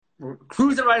we're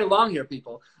cruising right along here,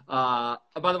 people. By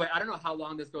the way, I don't know how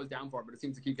long this goes down for, but it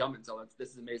seems to keep coming. So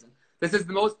this is amazing. This is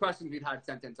the most questions we've had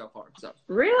sent in so far. So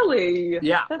really,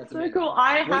 yeah, that's so amazing. cool.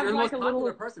 I have you're the like most a popular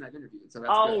little person I've interviewed. So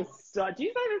that's oh, good. so do you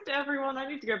say this to everyone? I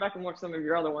need to go back and watch some of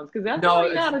your other ones because that's No, how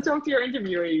you know how to talk to your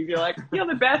interviewees. You're like, you're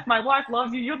the best. My wife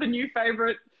loves you. You're the new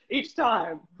favorite each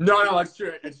time. no, it's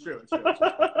true. It's true.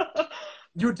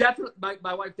 You definitely,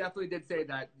 my wife definitely did say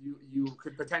that you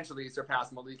could potentially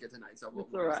surpass Malika tonight. So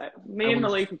It's all right. Me and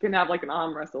Malika can have like an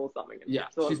arm wrestle or something. Yeah,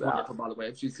 she's wonderful, by the way.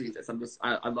 If she sees this,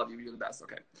 I love you. You're the best.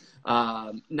 Okay,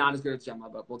 not as good as Gemma,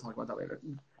 but we'll talk about that later.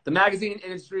 The magazine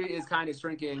industry is kind of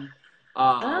shrinking.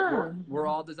 We're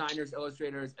all designers,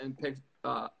 illustrators, and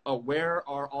where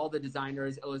are all the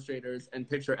designers, illustrators, and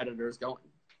picture editors going?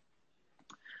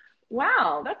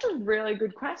 Wow, that's a really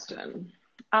good question.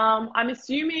 I'm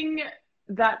assuming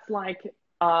that's like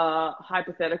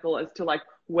hypothetical as to like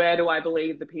where do I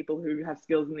believe the people who have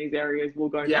skills in these areas will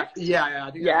go next? Yeah.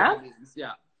 I think that's what it means.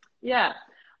 Yeah.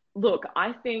 Look,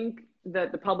 I think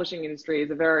that the publishing industry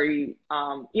is a very,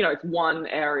 it's one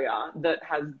area that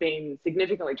has been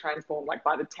significantly transformed like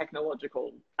by the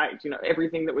technological age.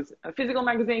 Everything that was a physical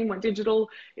magazine went digital.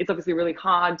 It's obviously really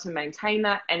hard to maintain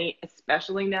that,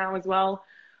 especially now as well.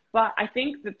 But I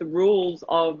think that the rules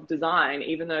of design,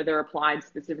 even though they're applied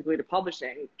specifically to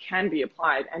publishing, can be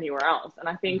applied anywhere else. And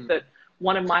I think that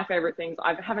one of my favorite things,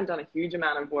 I haven't done a huge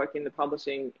amount of work in the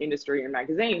publishing industry and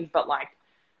magazines, but like,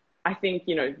 I think,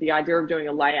 the idea of doing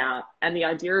a layout and the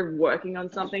idea of working on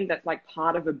something that's like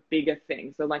part of a bigger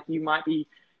thing. So like you might be,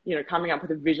 coming up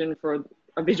with a vision for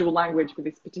a visual language for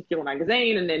this particular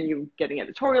magazine, and then you're getting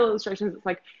editorial illustrations. It's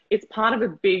like, it's part of a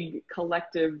big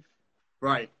collective,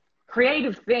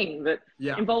 creative thing that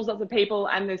involves lots of people,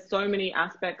 and there's so many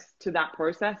aspects to that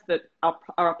process that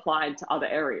are applied to other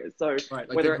areas. So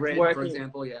like whether the grid, it's working, for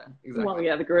example, exactly. Well,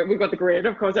 the grid. We've got the grid,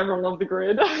 of course. Everyone loves the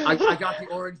grid. I got the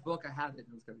orange book. I have it.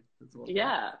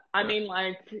 I mean,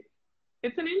 like,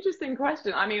 it's an interesting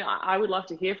question. I mean, I would love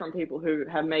to hear from people who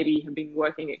have been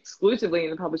working exclusively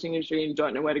in the publishing industry and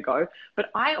don't know where to go. But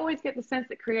I always get the sense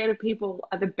that creative people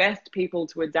are the best people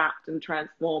to adapt and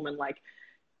transform and like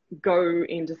go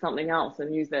into something else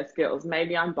and use their skills.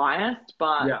 Maybe I'm biased,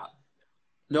 but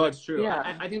no, it's true.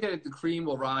 Yeah. I think that the cream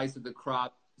will rise to the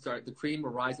crop. Sorry, the cream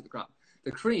will rise to the crop.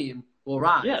 The cream will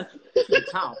rise to the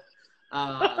top.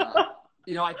 I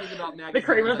think about magazines. The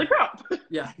cream of the crop.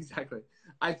 Yeah, exactly.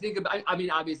 I think about, I mean,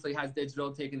 obviously has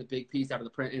digital taken a big piece out of the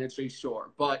print industry?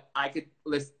 Sure. But I could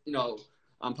list,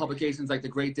 publications like The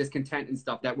Great Discontent and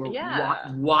stuff that were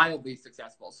wildly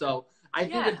successful. So I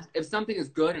think if something is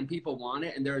good and people want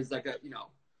it, and there's like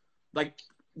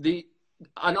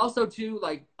and also too,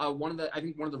 like one of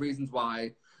the reasons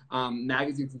why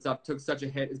magazines and stuff took such a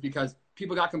hit is because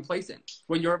people got complacent.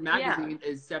 When your magazine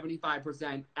is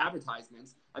 75%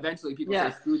 advertisements, eventually people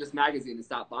say, screw this magazine and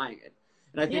stop buying it.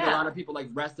 And I think a lot of people like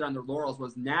rested on their laurels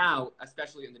was now,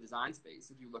 especially in the design space,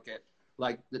 if you look at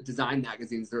like the design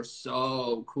magazines, they're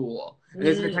so cool. And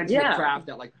there's an attention to craft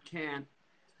that like can't,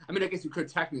 I mean, I guess you could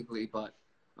technically, but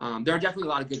there are definitely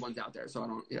a lot of good ones out there.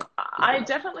 So I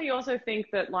definitely also think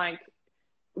that like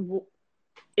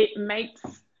it makes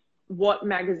what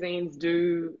magazines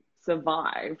do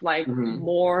survive, like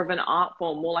more of an art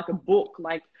form, more like a book,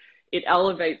 like it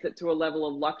elevates it to a level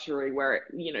of luxury where,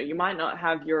 you might not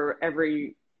have your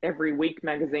every week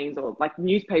magazines or like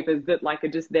newspapers that like are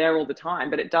just there all the time,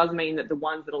 but it does mean that the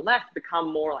ones that are left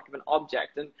become more like of an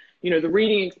object. And, the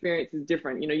reading experience is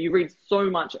different. You read so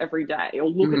much every day or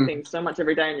look at things so much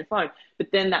every day on your phone, but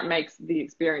then that makes the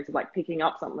experience of like picking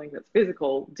up something that's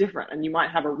physical different. And you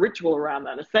might have a ritual around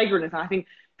that, a sacredness. And I think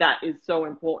that is so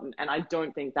important. And I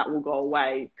don't think that will go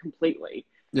away completely.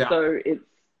 Yeah. So it's,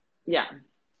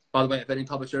 By the way, if any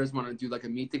publishers want to do like a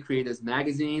Meet the Creatives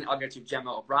magazine, I'll get you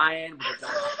Gemma O'Brien.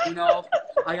 I got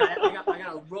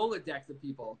a Rolodex of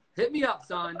people. Hit me up,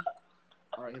 son.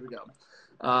 All right, here we go.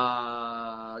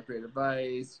 Great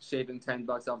advice. Shaving $10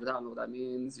 off the top. I don't know what that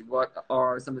means. What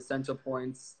are some essential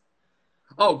points?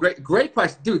 Oh, great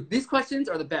question, dude. These questions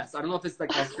are the best. I don't know if it's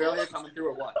like Australia coming through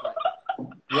or what. But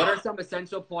what are some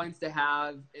essential points to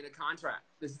have in a contract?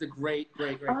 This is a great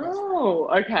question. Oh,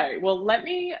 okay. Well, let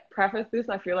me preface this.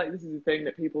 I feel like this is a thing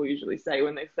that people usually say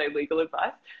when they say legal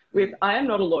advice. With, I am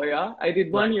not a lawyer. I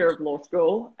did 1 year of law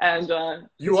school, and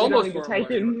you almost were a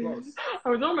lawyer. I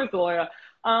was almost a lawyer.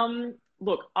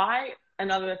 Look,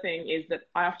 another thing is that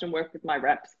I often work with my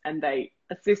reps, and they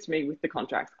assist me with the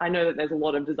contracts. I know that there's a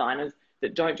lot of designers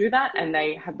that don't do that, and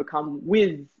they have become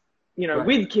whiz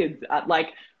kids at like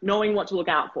knowing what to look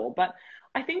out for. But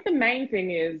I think the main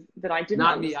thing is that I didn't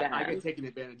understand. I get taken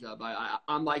advantage of.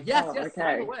 I'm like, yes, okay.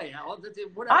 sign away.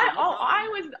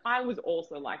 I I was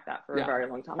also like that for a very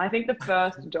long time. I think the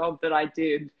first job that I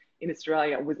did in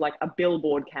Australia was like a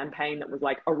billboard campaign that was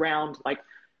like around like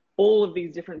all of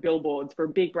these different billboards for a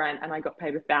big brand, and I got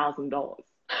paid $1,000.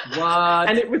 What?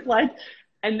 And it was like,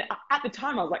 and at the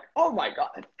time I was like, oh my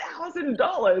God,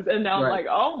 $1,000. And now I'm like,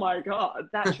 oh my God,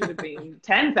 that should have been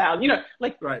 10,000, you know,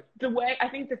 like the way, I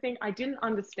think the thing, I didn't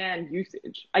understand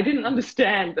usage. I didn't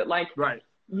understand that like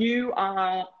you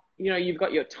are, you know, you've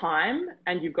got your time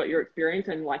and you've got your experience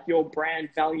and like your brand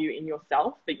value in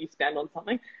yourself that you spend on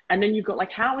something. And then you've got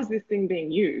like, how is this thing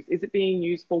being used? Is it being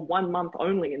used for 1 month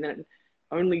only? And then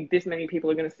only this many people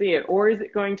are going to see it? Or is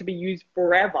it going to be used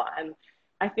forever? And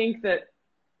I think that,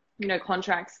 you know,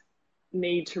 contracts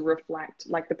need to reflect,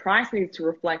 like the price needs to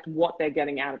reflect what they're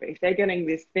getting out of it. If they're getting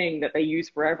this thing that they use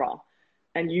forever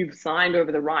and you've signed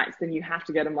over the rights, then you have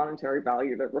to get a monetary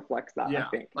value that reflects that, I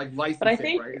think. Like licensing, but I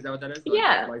think, right? Is that what that is?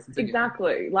 Like licensing,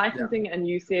 exactly. Licensing and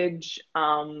usage.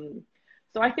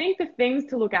 So I think the things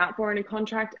to look out for in a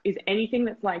contract is anything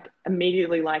that's like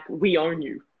immediately like, we own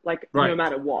you, like no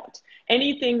matter what.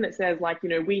 Anything that says like, you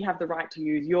know, we have the right to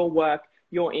use your work,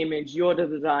 your image, your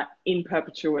da-da-da in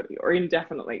perpetuity or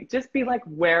indefinitely. Just be like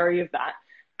wary of that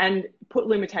and put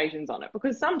limitations on it,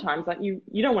 because sometimes like you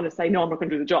don't want to say, no, I'm not going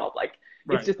to do the job. Like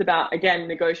it's just about, again,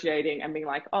 negotiating and being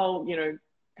like, oh, you know,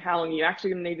 how long are you actually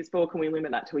going to need this for? Can we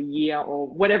limit that to a year or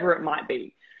whatever it might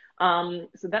be?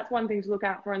 So that's one thing to look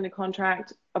out for in the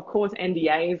contract. Of course,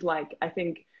 NDAs, like I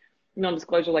think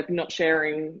non-disclosure, like not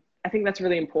sharing, I think that's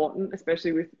really important,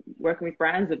 especially with working with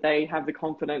brands, that they have the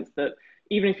confidence that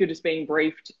even if you're just being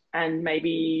briefed and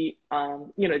maybe,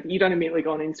 you know, you don't immediately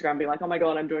go on Instagram and be like, oh my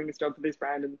God, I'm doing this job for this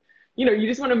brand. And, you know, you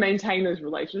just want to maintain those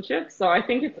relationships. So I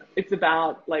think it's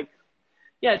about like,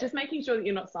 yeah, just making sure that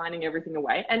you're not signing everything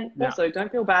away. And also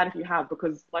don't feel bad if you have,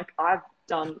 because like I've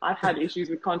had issues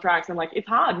with contracts and like, it's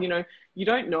hard, you know, you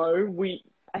don't know.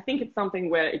 I think it's something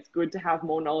where it's good to have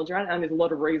more knowledge around, and there's a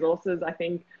lot of resources, I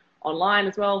think, online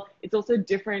as well. It's also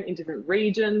different in different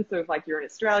regions. So if like you're in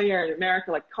Australia and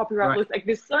America, like copyright laws, like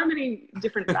there's so many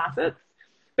different facets,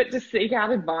 but to seek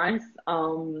out advice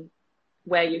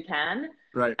where you can.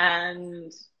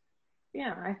 And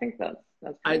yeah, I think that's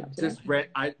I just read,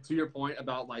 to your point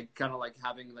about like kind of like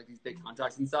having like these big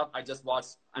contracts and stuff, I just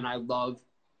watched, and I love,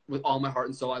 with all my heart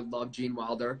and soul, I love Gene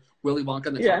Wilder, Willy Wonka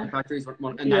and the Chocolate Factory,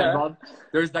 and I love,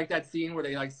 there's like that scene where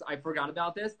they like, I forgot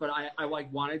about this, but I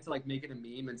like wanted to like make it a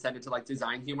meme and send it to like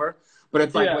Design Humor, but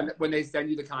it's like when they send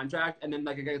you the contract and then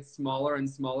like it gets smaller and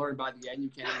smaller, and by the end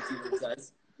you can't even see what it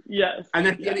says. And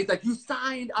then at the end he's like, you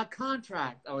signed a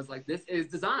contract. I was like, this is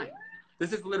design.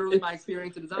 This is literally my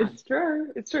experience in design. It's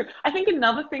true. It's true. I think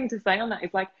another thing to say on that is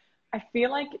like, I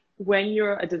feel like when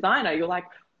you're a designer, you're like,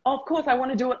 oh, of course I want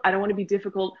to do it. I don't want to be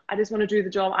difficult. I just want to do the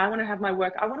job. I want to have my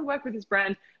work. I want to work with this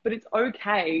brand, but it's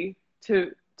okay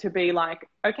to be like,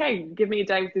 okay, give me a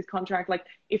day with this contract. Like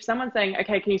if someone's saying,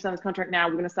 okay, can you sign this contract now?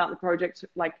 We're going to start the project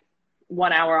like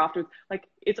 1 hour afterwards. Like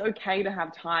it's okay to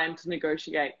have time to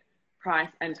negotiate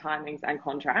price and timings and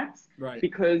contracts,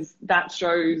 because that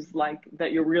shows like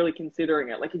that you're really considering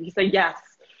it. Like if you say yes,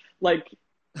 like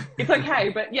it's okay,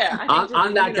 but yeah, I think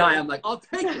I'm that guy. I'm like, I'll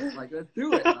take it. Like, let's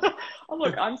do it. Oh,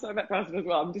 look, I'm so that person as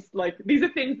well. I'm just like, these are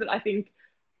things that I think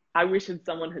I wish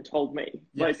someone had told me.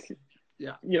 Like, you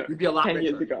know, you'd be a lot 10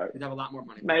 years ago. You'd have a lot more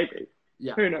money. Maybe.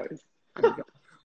 Who knows?